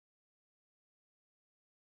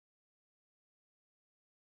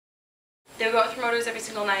they would go out with promoters every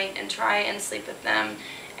single night and try and sleep with them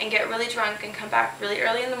and get really drunk and come back really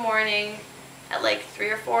early in the morning at like 3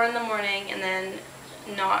 or 4 in the morning, and then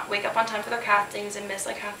not wake up on time for their castings and miss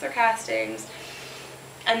like half their castings,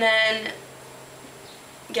 and then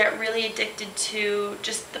get really addicted to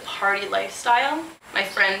just the party lifestyle. My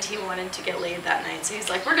friend, he wanted to get laid that night, so he's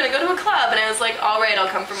like, we're gonna go to a club, and I was like, all right, I'll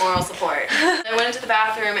come for moral support. I went into the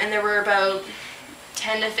bathroom and there were about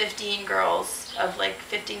 10 to 15 girls of like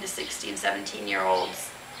 15 to 16, 17-year-olds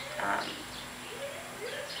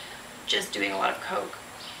just doing a lot of coke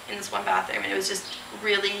in this one bathroom, and it was just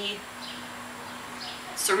really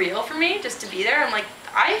surreal for me just to be there. I'm like,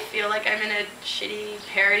 I feel like I'm in a shitty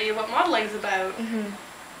parody of what modeling's about.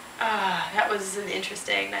 That was an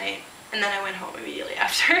interesting night. And then I went home immediately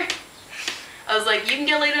after. I was like, you can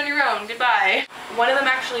get laid on your own, goodbye. One of them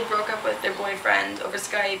actually broke up with their boyfriend over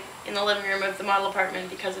Skype in the living room of the model apartment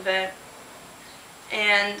because of it.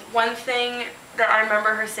 And one thing that I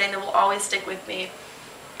remember her saying that will always stick with me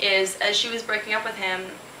is, as she was breaking up with him,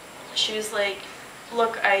 she was like,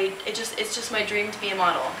 look, it's just my dream to be a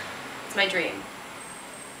model. It's my dream.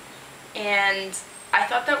 And I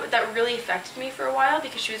thought that really affected me for a while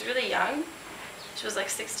because she was really young. She was like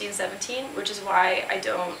 16, 17, which is why I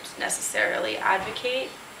don't necessarily advocate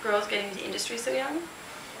girls getting into the industry so young.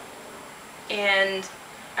 And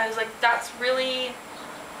I was like, that's really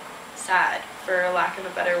sad, for lack of a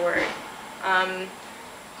better word. I'm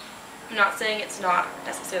not saying it's not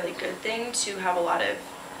necessarily a good thing to have a lot of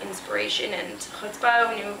inspiration and chutzpah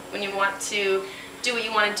when you want to do what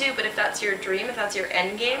you want to do, but if that's your dream, if that's your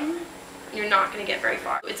end game, you're not going to get very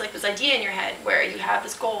far. It's like this idea in your head where you have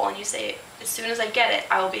this goal and you say, as soon as I get it,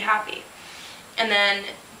 I will be happy. And then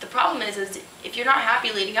the problem is if you're not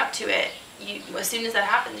happy leading up to it, as soon as that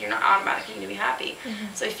happens, you're not automatically going to be happy.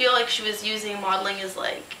 So I feel like she was using modeling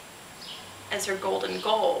as her golden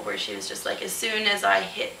goal, where she was just like, as soon as I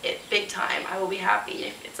hit it big time, I will be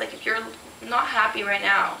happy. It's like, if you're not happy right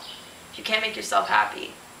now, if you can't make yourself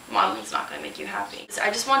happy, modeling's not going to make you happy. So I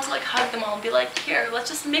just want to like hug them all and be like, here, let's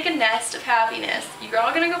just make a nest of happiness. You're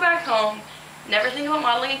all going to go back home, never think about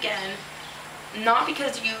modeling again. Not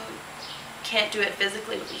because you can't do it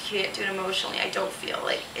physically, but you can't do it emotionally. I don't feel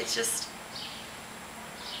like it's just...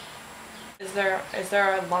 Is there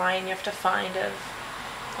a line you have to find of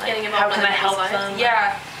like, getting involved how can I help them?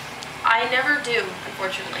 Yeah, I never do,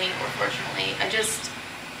 unfortunately or fortunately.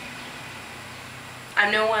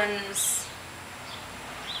 I'm no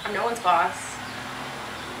one's boss,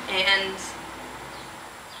 and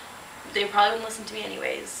they probably wouldn't listen to me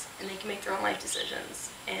anyways, and they can make their own life decisions.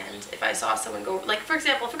 And if I saw someone go, like for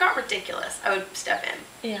example, if it got ridiculous, I would step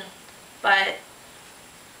in. Yeah. But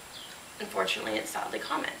unfortunately, it's sadly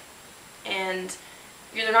common. And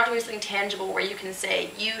they're not doing something tangible where you can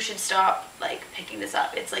say, you should stop like picking this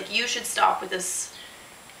up. It's like, you should stop with this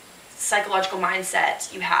psychological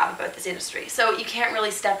mindset you have about this industry. So you can't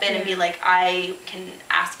really step in and be like, I can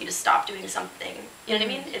ask you to stop doing something. You know what I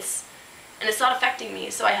mean? And it's not affecting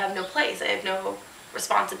me, so I have no place. I have no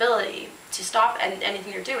responsibility to stop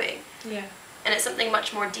anything they're doing. Yeah. And it's something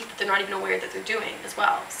much more deep that they're not even aware that they're doing as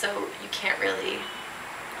well. So you can't really...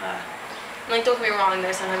 like, don't get me wrong,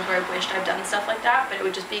 there's sometimes where I wished I'd done stuff like that, but it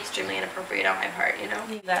would just be extremely inappropriate on my part, you know?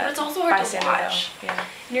 But it's also hard to watch. Yeah.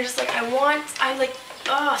 And you're just like,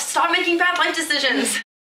 stop making bad life decisions.